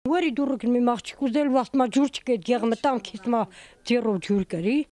Բարի դուրը կնի մաղջիկ ուզել վաստմա ջուր չկետ գեղմտան քիսմա ձերով ջուր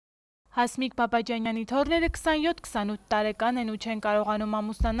կրի։ Հասմիկ Բաբաջանյանի թոռները 27-28 տարեկան են ու չեն կարողանում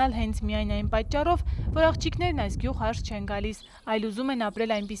ամուսնանալ հենց միայն այն պատճառով, որ աղջիկներն այս գյուղ հարց չեն գալիս, այլ ուզում են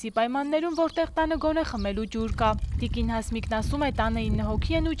ապրել այնպիսի պայմաններում, որտեղ տանը գոնե խմելու ջուր կա։ Տիկին Հասմիկն ասում է, տանը 9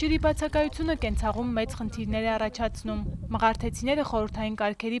 հոգի են ու ջրի բացակայությունը կենցաղում մեծ խնդիրներ է առաջացնում։ Մղարթեցիները խորհրդային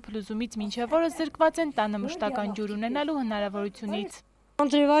կարգերի փլուզումից մինչև օրս զրկված են տանը մշտական ջուր ունենալու հնարավորությունից։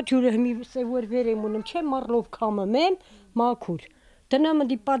 Անձրևա ջուրը հիմի սևոր վերեմ ունեմ, չէ մարլով քամում եմ, մաքուր։ Դնամ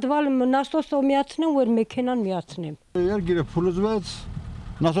դի պատվալը նասոսով միացնեմ, որ մեքենան միացնեմ։ Երգիրը փլուզվեց,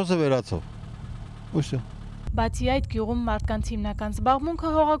 նասոսը վերացավ։ Ուսը։ Բացի այդ գյուղում մարդկանց հիմնական զբաղմունքը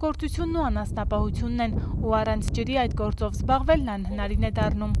հողագործությունն ու անասնապահությունն են, ու առանց ջրի այդ գործով զբաղվելն անհնարին է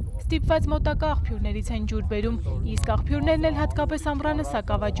դառնում։ Ստիպված մոտակա աղբյուրներից են ջուր բերում, իսկ աղբյուրներն էլ հատկապես ամռանը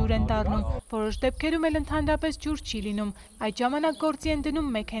սակավաջուր են դառնում, որոշ դեպքերում էլ ընդհանրապես ջուր չի լինում։ Այդ ժամանակ գործի են դնում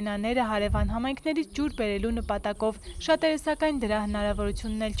մեքենաները հարևան համայնքներից ջուր բերելու նպատակով, շատերը սակայն դրա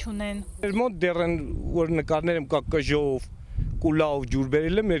հնարավորությունն էլ չունեն։ Մոտ դեռ են որ նկարներ եմ կակաժով, կուլավ ջուր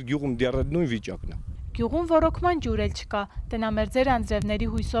բերել եմ, մեր գյուղում դեռ նույն վիճակն է։ Գյուղում ոռոգման ջուր էլ չկա, տնամերձերը անձրևների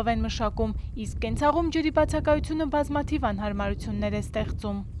հույսով են մշակում, իսկ կենցաղում ջրի բացակայությունը բազմաթիվ անհարմարություններ է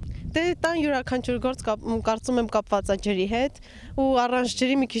ստեղծում։ Դե տան յուրաքանչյուր գործ կարծում եմ կապված է ջրի հետ ու առանց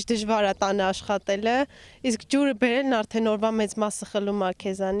ջրի մի քիչ դժվար է տանը աշխատելը, իսկ ջուրը բերելն արդեն օրվա մեծ մասը խլում է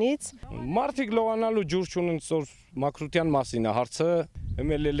քեզանից։ Մարդիկ լողանալու ջուր չունեն, մաքրության մասին է հարցը,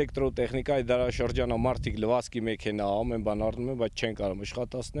 Εμել էլեկտրոտեխնիկայի դարաշրջանա մարդիկ լվասկի մեքենա ամեն բան առնում են, բայց չեն կարող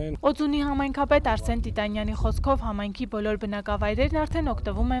աշխատացնել։ Օձունի համայնքապետ Արսեն Տիտանյանի խոսքով համայնքի բոլոր բնակավայրերն արդեն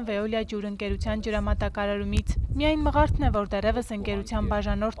օգտվում են Veolia ջուր ընկերության ջրամատակարարումից։ Միայն Մղարթն է, որ դեռևս ընկերության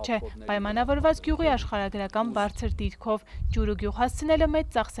բաժանորդ չէ, պայմանավորված գյուղի աշխարհագրական բարձր դիրքով, ջուրը գյուղ հասցնելը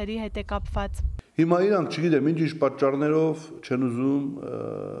մեծ ծախսերի հետ է կապված։ Հիմա իրանք չգիտեմ ինչ պատճառներով չեն ուզում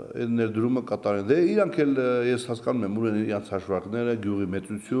այդ ներդրումը կատարեն։ Դե իրանք էլ ես հասկանում եմ ունեն իրենց հաշվարկները, գյուղի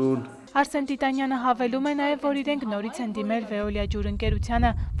մեծություն։ Արսեն Տիտանյանը հավելում է նաև, որ իրենք նորից են դիմել Veolia ջուր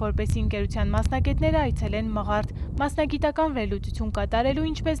ընկերությանը, որպեսզի ընկերության մասնագետները այցելեն Մղարթ, մասնագիտական վերլուծություն կատարելու,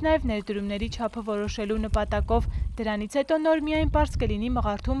 ինչպես նաև ներդրումների չափը որոշելու նպատակով։ Դրանից հետո նոր միայն պարզ կլինի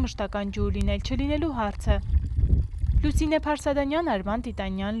Մղարթում մշտական ջուր լինել չլինելու հարցը։ Լուսինե Փարսադանյան, Արման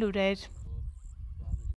Տիտանյան, լուրեր։